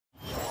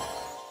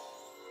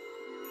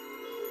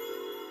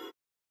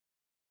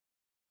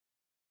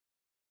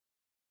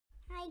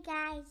Hi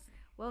guys.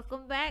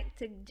 Welcome back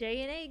to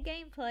J&A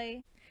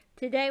Gameplay.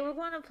 Today we're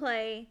going to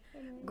play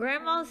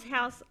Grandma's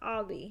House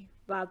Obby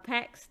by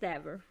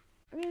Packstabber.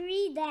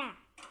 Read that.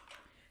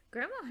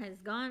 Grandma has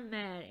gone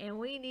mad and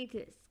we need to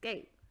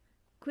escape.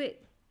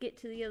 Quick, get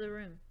to the other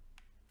room.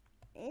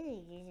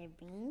 Ooh, these are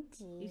bean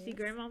teeth. You see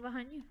Grandma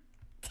behind you?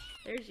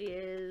 There she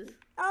is.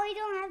 Oh, we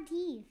don't have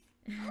teeth.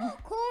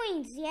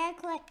 Coins. Yeah,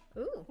 collect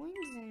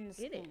coins in this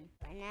get it. game.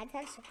 And I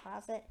touch the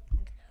closet.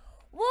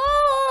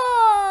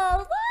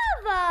 Whoa!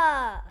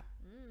 Lava!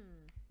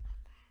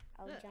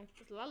 Oh, Look, jump.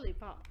 it's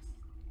lollipops.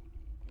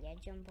 Yeah,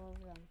 jump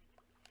over them.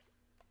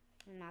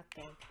 Not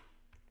good.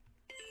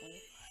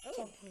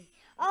 Oh,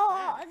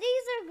 Oh,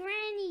 these are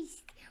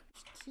Granny's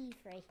teeth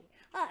right here.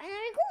 Oh,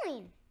 another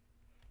coin.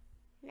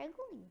 Another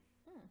coin.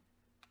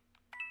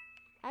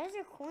 How is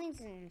there coins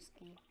in this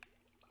game?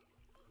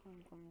 Coin.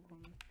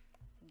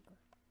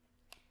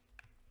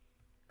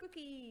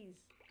 cookies.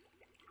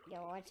 Yo,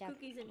 watch out.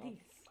 Cookies and teeth.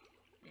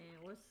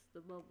 And what's the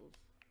bubbles?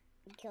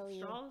 We kill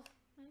you. Straws,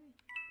 maybe?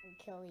 We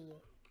kill you.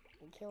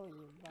 We kill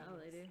you. Oh,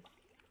 they do.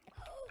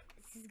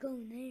 This is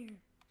going there.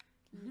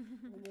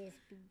 Look at this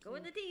big Go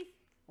in the teeth.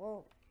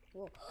 Whoa.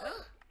 Oh.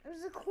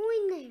 There's a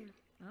coin there.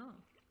 Oh.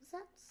 What's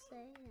that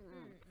saying?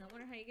 I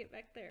wonder how you get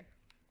back there.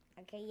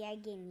 Okay, yeah,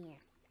 get in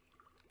here.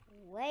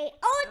 Wait.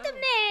 Oh, it's a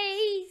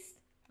maze.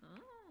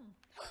 Oh.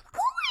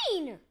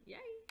 Coin. Yay.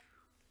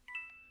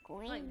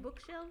 Coin. Like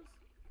bookshelves?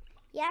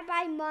 Yeah,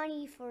 buy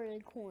money for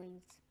the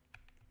coins.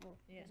 Oh,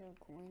 Yeah. those are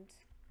coins.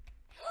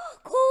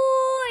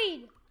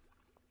 Coin.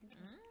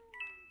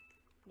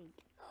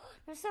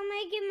 There's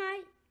somebody get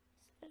my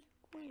special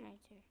coin right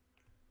there.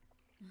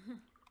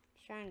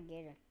 Trying to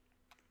get her.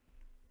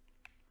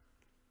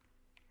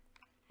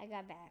 I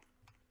got back.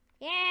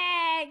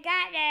 Yeah,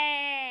 got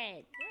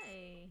it.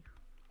 Yay.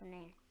 Come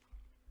there.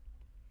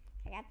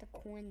 I got the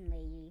coin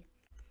lady.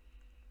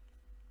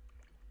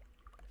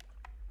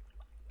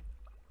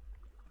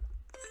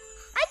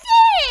 I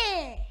did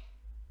it!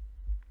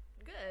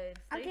 Good.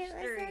 Okay, Stage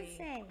what's that 3.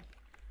 say?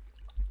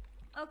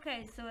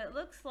 Okay, so it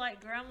looks like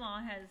Grandma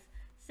has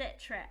set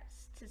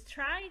traps to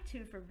try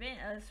to prevent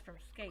us from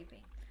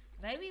escaping.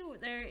 Maybe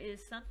there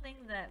is something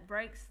that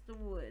breaks the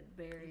wood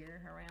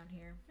barrier around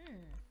here.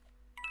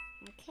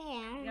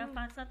 Okay, You gotta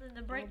find something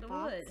to break the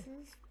wood.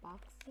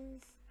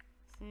 Boxes.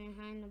 Something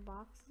behind the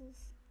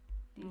boxes.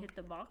 Do you hit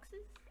the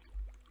boxes?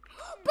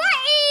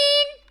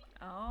 Button!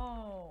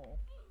 Oh.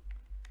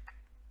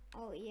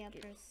 Oh, yeah,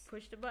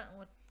 Push the button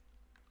with.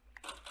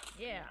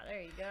 Yeah,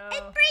 there you go.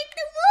 And break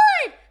the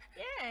wood!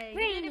 Yay, you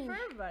did it for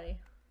everybody.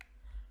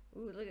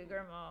 Ooh, look at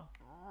Grandma.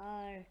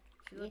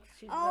 She looks.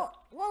 She's well,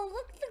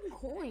 look at the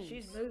coins.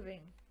 she's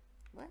moving.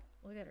 What?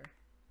 Look at her.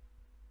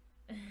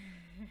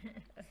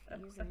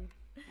 Using.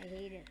 I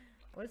hate it.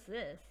 What's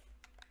this?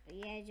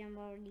 Yeah, jump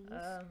over these.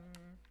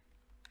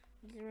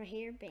 These are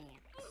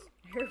hairbands.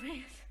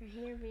 Hairbands.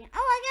 Hairband. Oh,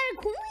 I got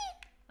a coin.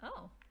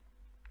 Oh,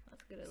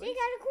 that's good. At See, least.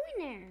 got a coin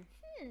there.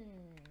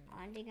 Oh,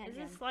 I think I Is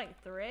jumped. this like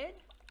thread?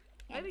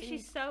 Yeah, Maybe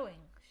she's sewing.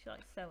 She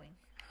likes sewing.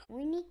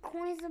 We need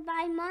coins to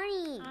buy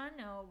money. I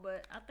know,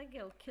 but I think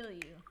it'll kill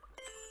you.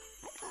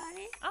 I got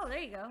it. Oh, there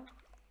you go.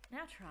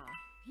 Now try.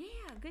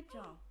 Yeah, good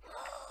job.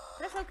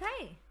 That's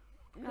okay.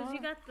 Because you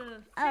got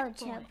the checkpoint.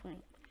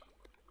 Checkpoint.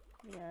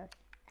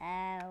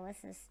 Yeah.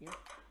 What's this do?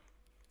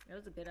 That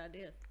was a good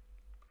idea.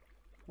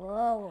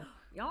 Whoa.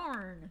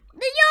 Yarn.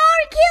 The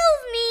yarn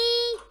kills me.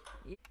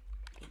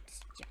 Yeah.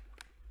 Just jump.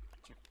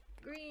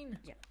 Green.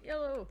 Jump.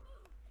 Yellow.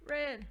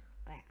 Red.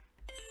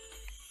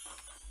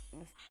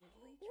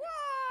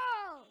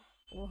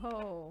 Whoa.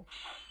 Whoa.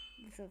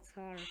 This looks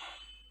hard.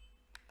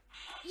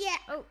 Yeah.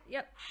 Oh,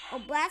 yep.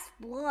 Oh, that's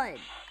blood.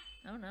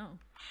 Oh, no.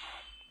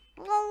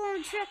 Blood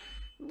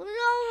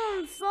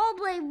on soul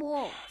blade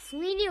bolts.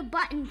 We need a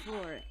button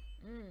for it.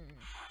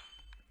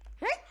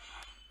 Huh?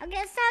 Okay,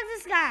 let's talk to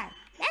this guy.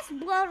 That's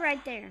blood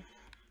right there.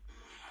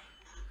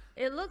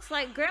 It looks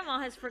like Grandma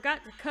has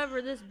forgot to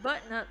cover this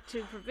button up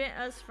to prevent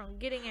us from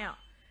getting out.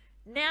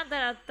 Now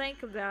that I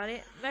think about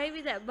it,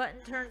 maybe that button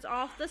turns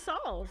off the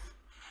saws.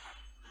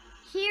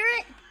 Hear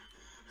it?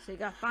 So you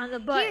gotta find the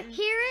button.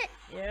 Hear it?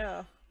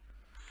 Yeah.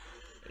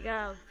 You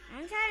gotta.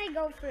 I'm trying to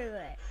go through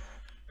it.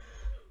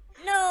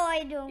 No,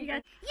 I don't. You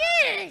got.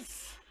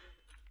 Yes!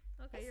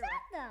 Okay, I you're right.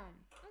 said them.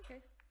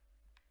 Okay.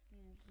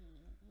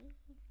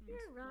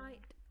 You're right.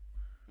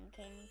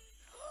 Okay.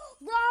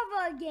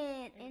 Lava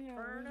again.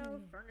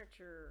 Inferno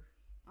furniture.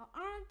 I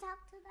want to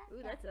talk to that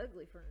Ooh, guy. that's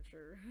ugly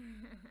furniture.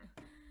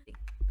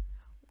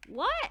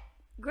 What?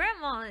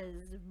 Grandma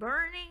is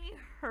burning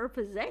her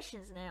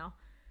possessions now.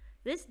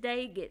 This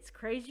day gets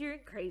crazier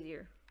and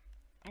crazier.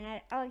 And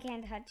I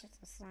can't touch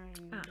the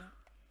sign.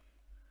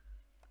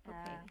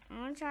 Okay. I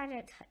want to try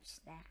to touch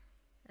that.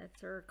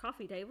 That's her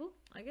coffee table,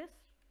 I guess.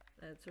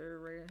 That's her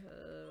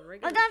regular.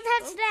 Oh, don't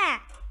touch stove.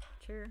 that.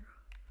 Chair.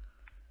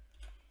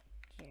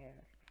 Chair.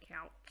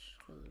 Couch.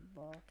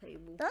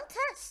 Table. Don't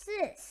touch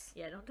this.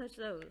 Yeah, don't touch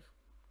those.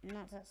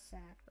 Not touch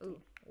that. Ooh,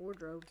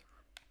 wardrobe.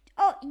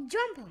 Oh, you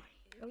jump on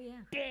it. Oh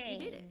yeah. Bang.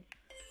 You did it.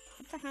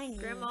 What's behind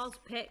you? Grandma's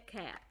pet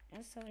cat.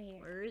 It's over here.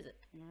 Where is it?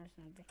 No, it's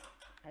not there.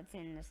 That's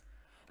in this.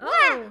 Oh.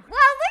 Wow! Wow!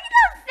 Look at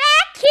those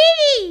fat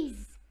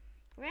kitties.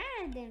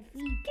 Rather than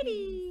feed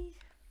kitties.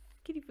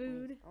 Kitty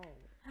food. Oh.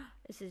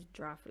 This is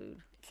dry food.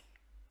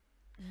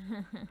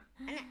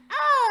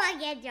 I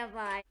can't jump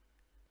on.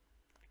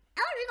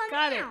 Oh, we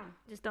Got down.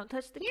 it. Just don't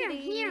touch the Hear 'em,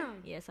 kitties. hear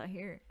 'em. Yes, I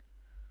hear it.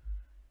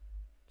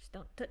 Just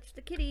don't touch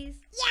the kitties.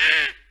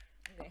 Yeah.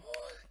 Okay.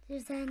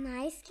 Is that a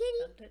nice kitty?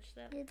 Don't touch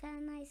that. Is that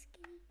a nice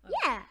kitty? Okay.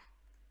 Yeah.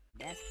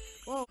 That's.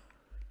 Whoa.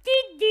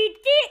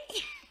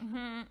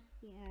 Mm-hmm.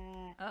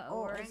 Yeah.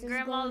 Uh-oh, we're this in is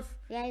Grandma's.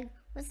 going- Yeah.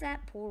 What's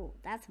that portal?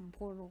 That's a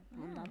portal.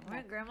 We're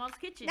in Grandma's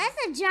kitchen. That's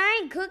a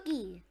giant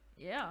cookie.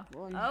 Yeah.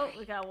 Well, Oh,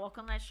 we gotta walk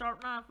on that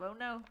sharp knife. Oh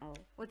no. Oh.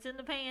 What's in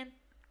the pan?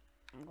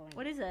 I'm going.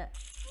 What is that?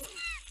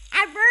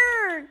 I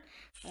burned.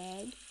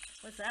 Egg.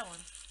 What's that one?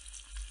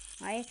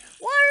 Right.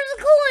 Water's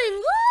a coin.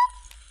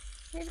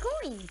 Look. There's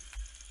coins.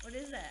 What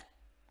is that?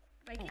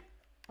 Bacon?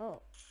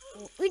 Oh.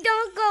 We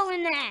don't go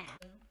in there.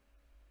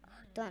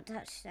 Don't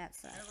touch that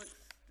side. That looks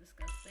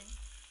disgusting.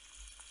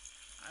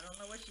 I don't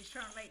know what she's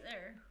trying to make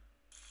there.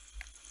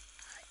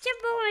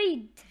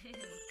 Chipoid.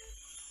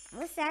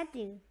 What's that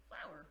do?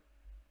 Flour.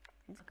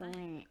 Let's go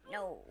in it.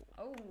 No.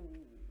 Oh.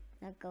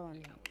 Not go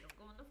in Yeah, there. we don't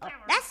go in the Oh,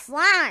 flour. that's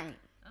slime.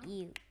 Oh.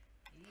 You.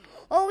 Ew.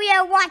 Oh,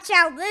 yeah, watch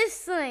out this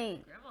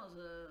thing. Grandma's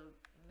a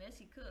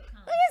messy cook,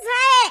 huh? Look at his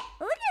head.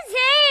 Look at his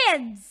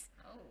hands.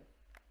 Oh.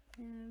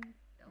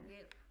 Don't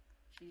get.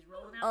 She's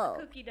rolling out Oh,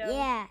 the cookie dough.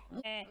 yeah.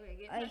 Okay,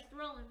 get past the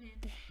rolling pin.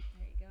 There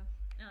you go.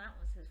 No, that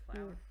one says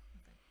flour.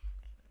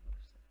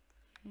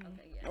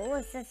 Okay, yeah. Oh,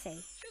 what's that say?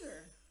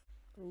 Sugar.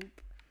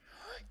 Oop.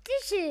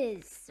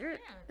 Dishes. Yeah,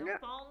 don't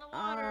fall in the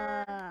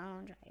water.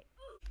 I'll try it.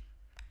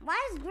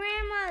 Why is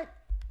Grandma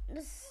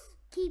just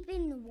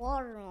keeping the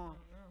water on?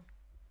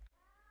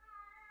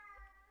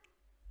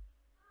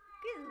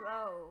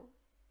 Gizmo.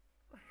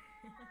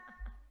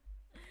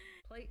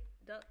 Plate,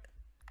 duck.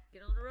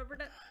 Get on the rubber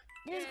duck.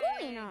 There's Yay.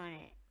 coin on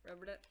it.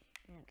 Rubber duck.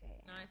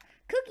 Okay. Knife.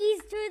 Cookies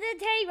to the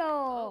table.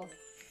 Oh,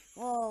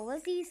 Whoa,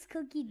 what's these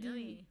cookie do?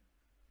 yummy.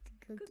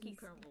 The Cookie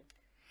crumble.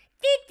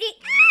 The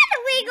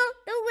wiggle,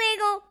 the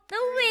wiggle, the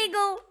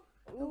wiggle.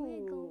 The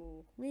wiggle.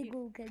 Ooh.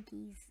 Wiggle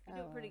cookies. You're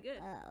doing pretty good.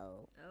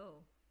 Uh-oh. Oh.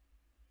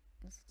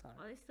 Let's start.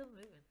 Why are they still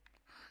moving?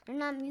 They're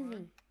not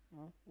moving.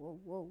 Whoa, whoa,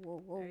 whoa,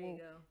 whoa, whoa, There you whoa.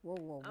 go. Whoa,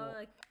 whoa, Oh, whoa.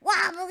 like,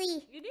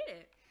 Wobbly. you did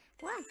it.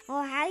 What?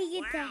 Oh, how do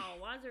you get that? Wow,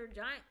 why is there a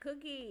giant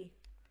cookie?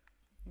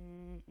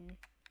 Mm-mm.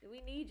 Do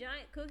we need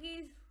giant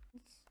cookies?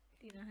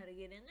 Do you know how to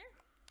get in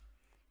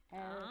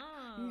there?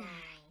 Oh. Knife.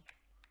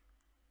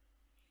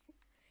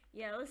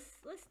 Yeah, let's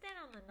stand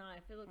on the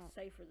knife. It looks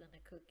safer than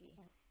a cookie.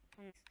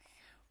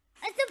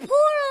 It's a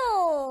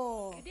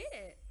portal. You did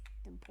it.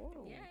 The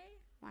portal. Yay.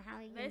 Well, how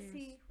you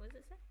Messy. What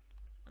does it say?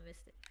 I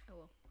missed it. Oh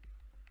well.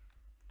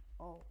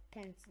 Oh,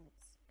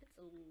 pencils.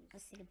 Pencils.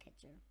 Let's see the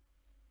picture.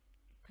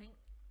 Paint.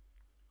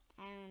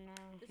 I don't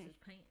know. This is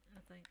paint, I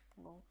think.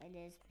 Well, it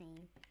is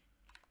paint.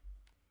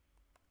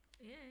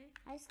 Yay.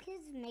 Those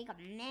kids make a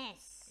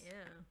mess. Yeah.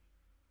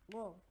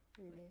 Whoa,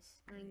 look at this.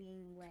 I'm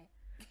getting wet.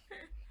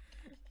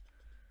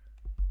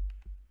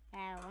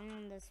 Wow, I'm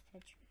in this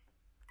picture.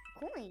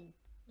 Coin.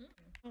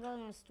 I'm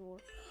going to the store.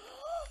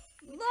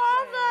 Lava!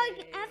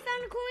 way? I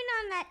found a coin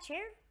on that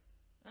chair.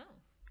 Oh.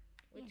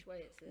 Which way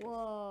it says?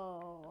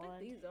 Whoa. I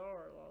think these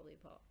are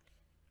lollipops.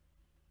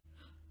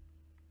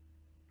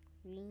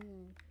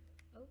 Green.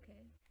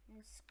 Okay.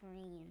 It's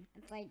green.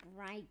 It's like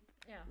right.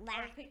 Yeah. Black.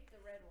 I'll pick the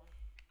red one.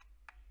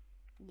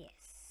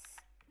 Yes.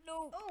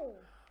 No. Oh.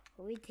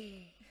 We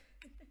did.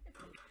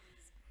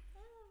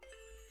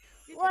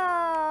 Good Whoa.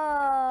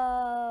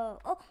 job.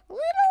 Oh, look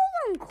at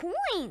all them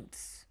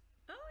coins.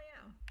 Oh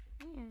yeah.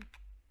 Yeah.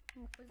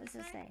 What's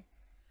it say?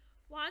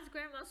 Why is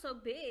Grandma so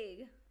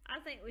big? I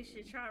think we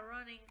should try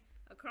running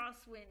across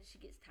when she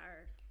gets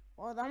tired.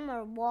 Well, them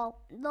are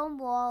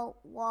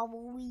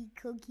wobbly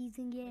cookies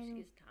When she again.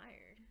 gets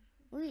tired.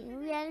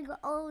 We had to go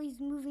always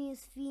moving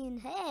his feet and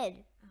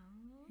head.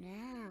 Oh.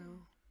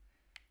 Now.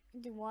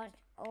 To watch.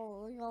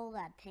 Oh, look at all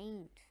that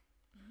paint.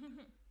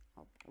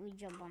 Oh, we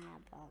jump on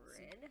that box.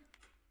 Red.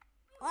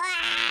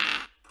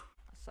 Ah!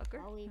 A sucker.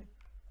 Oh, we.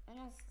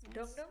 Dum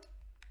dum.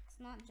 Let's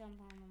not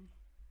jump on them.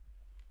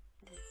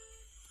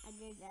 I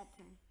did that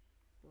time.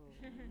 Oh,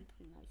 I'm gonna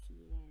put my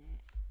feet in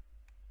it.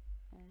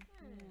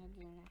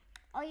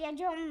 Oh yeah,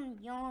 jump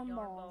yarn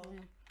balls. balls.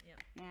 Yep.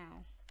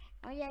 Now.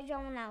 Oh yeah,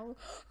 jump now. Look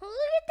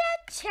at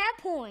that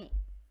checkpoint.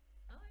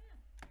 Oh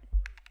yeah.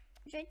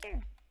 It's right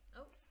there.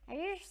 Oh. I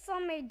hear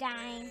somebody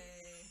dying.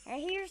 Hey. I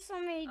hear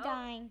somebody Oh.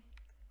 dying.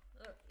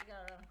 Look, you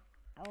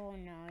gotta Oh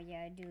no,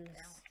 yeah, I do this.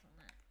 balance on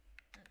that.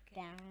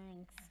 Okay.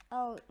 Balance.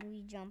 Oh,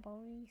 we jump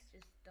over these.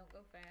 Just don't go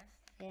fast.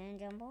 Then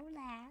jump over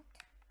that.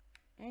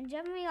 And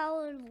jump me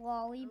all the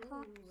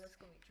lollipops. Ooh, that's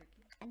gonna be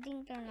tricky. I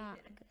think they're not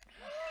Pretty good.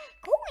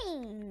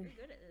 Coin!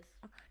 You're good at this.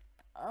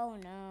 Oh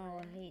no,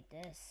 I hate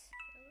this.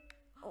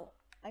 Oh,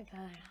 I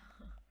got it.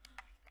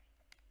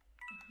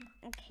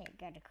 Okay,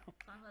 got a coin.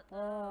 Climb up the.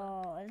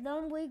 Oh,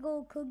 don't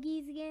wiggle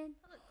cookies again.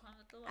 Oh, look, climb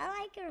up the I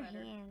like her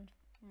ladder. hand.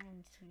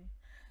 I'm seeing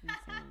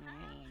her hand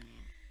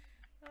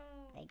now.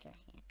 Like your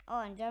hand. Oh,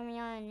 and dummy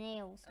on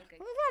nails. Okay.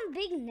 Look at them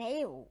big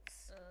nails.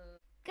 Uh,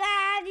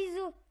 God, these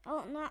are...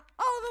 Oh, not...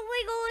 Oh, the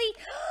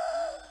wiggly...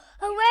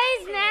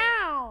 Away's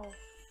now.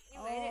 You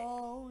made it.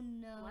 Oh,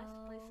 no. Last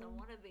place I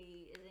want to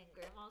be is in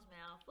Grandma's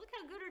mouth. Look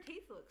how good her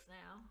teeth looks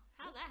now.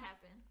 How'd that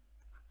happen?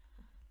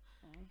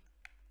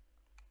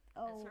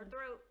 Oh. That's her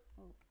throat.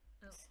 Oh.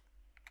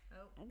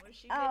 Oh, what's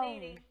she been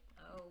eating?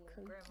 Oh,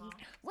 Cookies. Grandma.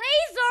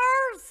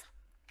 Lasers!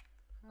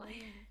 Oh,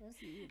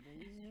 let's eat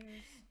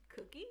lasers.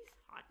 Cookies?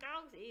 Hot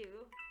dogs?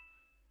 Ew.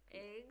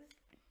 Eggs?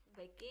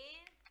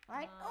 Bacon?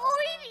 Like, oh,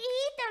 you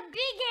eat the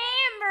big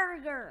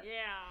hamburger.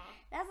 Yeah.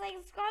 That's like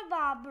a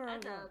SpongeBob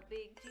burger. That's a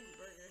big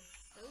cheeseburger.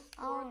 Those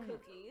poor Oh,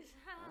 cookies.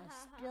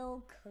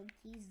 Spilled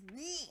cookies.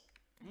 Blech.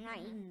 I'm not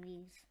eating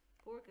these.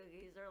 Poor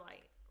cookies. They're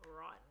like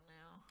rotten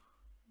now.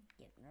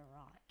 Getting a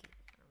rocket.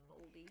 They're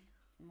moldy.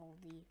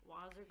 Moldy.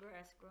 Why is there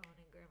grass growing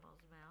in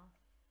Grandma's mouth?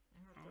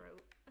 In her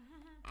throat?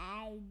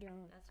 I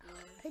don't. That's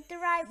weird. Pick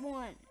the right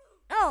one.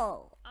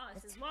 Oh. Oh,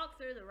 it says walk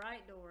through the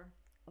right door.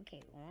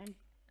 Okay, 1.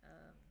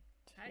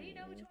 How do you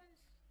know which ones?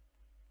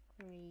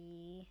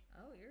 3.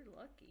 Oh, you're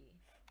lucky.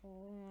 4.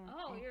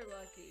 Oh, you're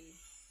lucky.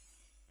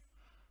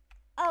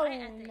 Oh,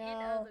 Right at the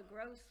end of the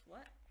gross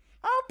what?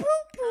 Oh, poop,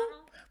 poop.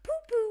 Tunnel?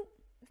 Poop, poop.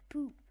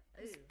 Poop.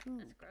 Ew, poop.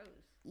 that's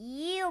gross.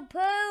 You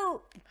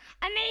poop.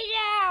 I made it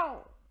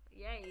out.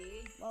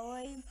 Yay.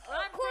 Boy.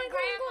 Run Coin, from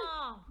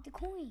Grandma. The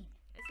coin.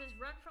 It says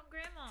run from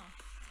Grandma.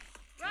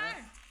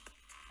 Run.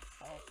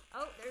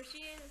 Oh, there she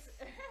is.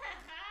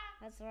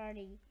 That's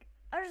already.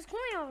 Oh, there's a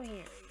coin over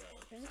here.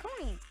 There's a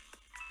coin.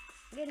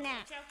 Good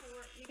nap. Watch out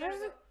for it. You gotta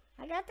go.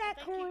 I got that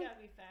I think coin. you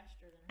gotta be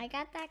faster than her. I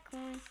got that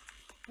coin.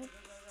 Go.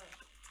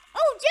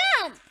 Oh,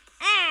 jump!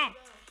 Ah!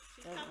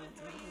 She's coming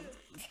for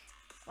you.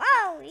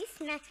 Whoa, he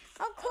smacked.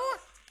 Oh, coin.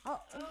 Oh,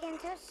 you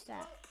can't touch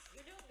that. Oh,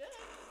 you're doing good.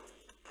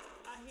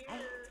 I hear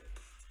her.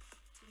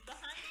 She's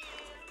behind you.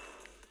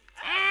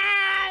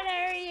 Ah,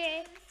 there he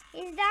is.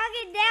 He's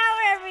knocking down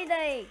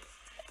everything.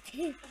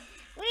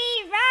 We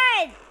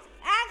run.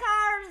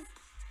 Cars.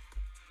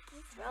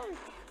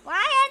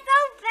 Why is it so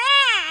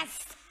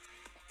fast?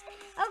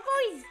 Oh,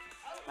 boys.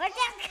 Watch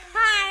out,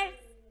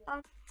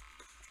 cars.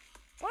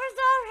 Where's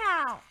our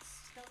house?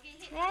 Don't get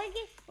hit.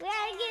 We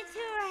gotta get to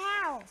her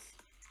house.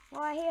 Oh,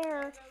 I hear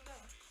her. Go.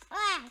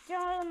 Ah,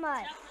 throw in the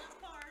mud. Jump in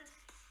the cars.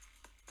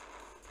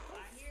 I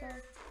hear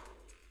her.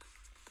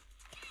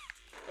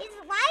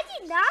 Why is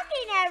he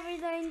knocking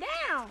everything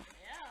down?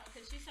 Yeah,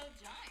 because she's so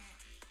giant.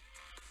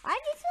 Why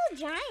is he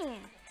so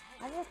giant?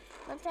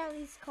 Let's have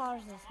these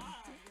cars this one. Wow,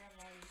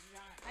 Grandma's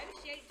giant. Maybe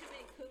she ate too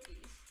many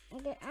cookies.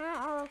 Okay,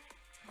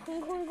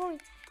 Coin.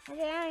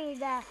 Okay, I don't need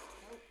that.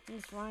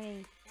 He's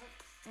running.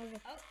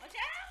 Okay. Oh, watch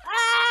out!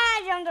 Ah,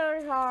 I jumped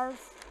over the cars.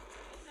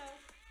 No.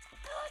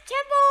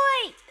 Chip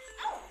boy!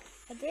 Oh!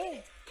 I did.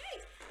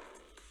 Yay!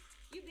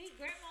 You beat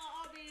Grandma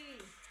Obby.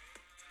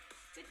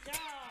 Good job.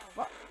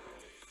 What?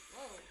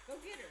 Whoa, go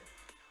get her.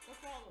 Go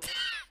follow her.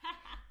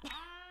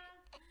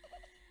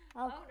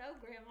 Oh no,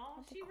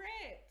 Grandma. She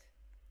wrecked.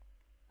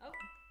 Oh,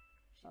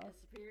 she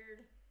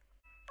disappeared.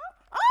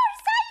 Oh,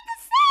 it's time to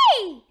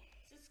see!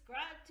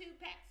 Subscribe to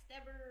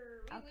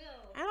Packstabber. We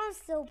will. I don't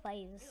still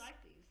play this. We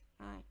like these.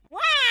 Alright.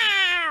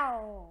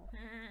 Wow!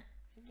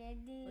 I gotta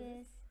do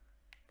this.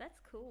 That's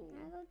cool.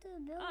 I go to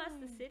the building. Oh, that's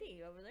the city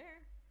over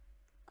there.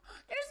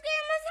 There's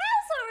Grandma's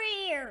house over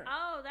here!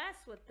 Oh,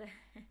 that's what the...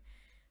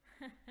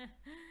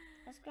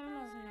 That's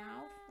Grandma's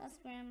mouth. That's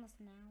Grandma's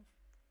mouth.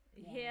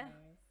 Yeah.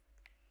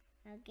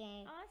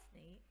 Okay. Oh, that's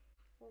neat.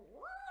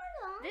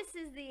 What? This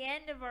is the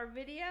end of our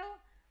video.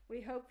 We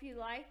hope you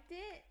liked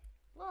it.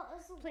 Well,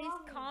 Please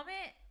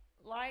comment,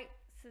 like,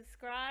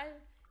 subscribe,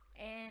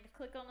 and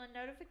click on the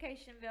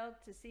notification bell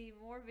to see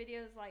more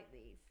videos like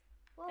these.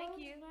 Thank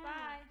you.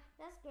 Bye.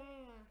 That's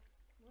Grandma.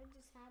 What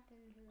just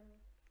happened to her?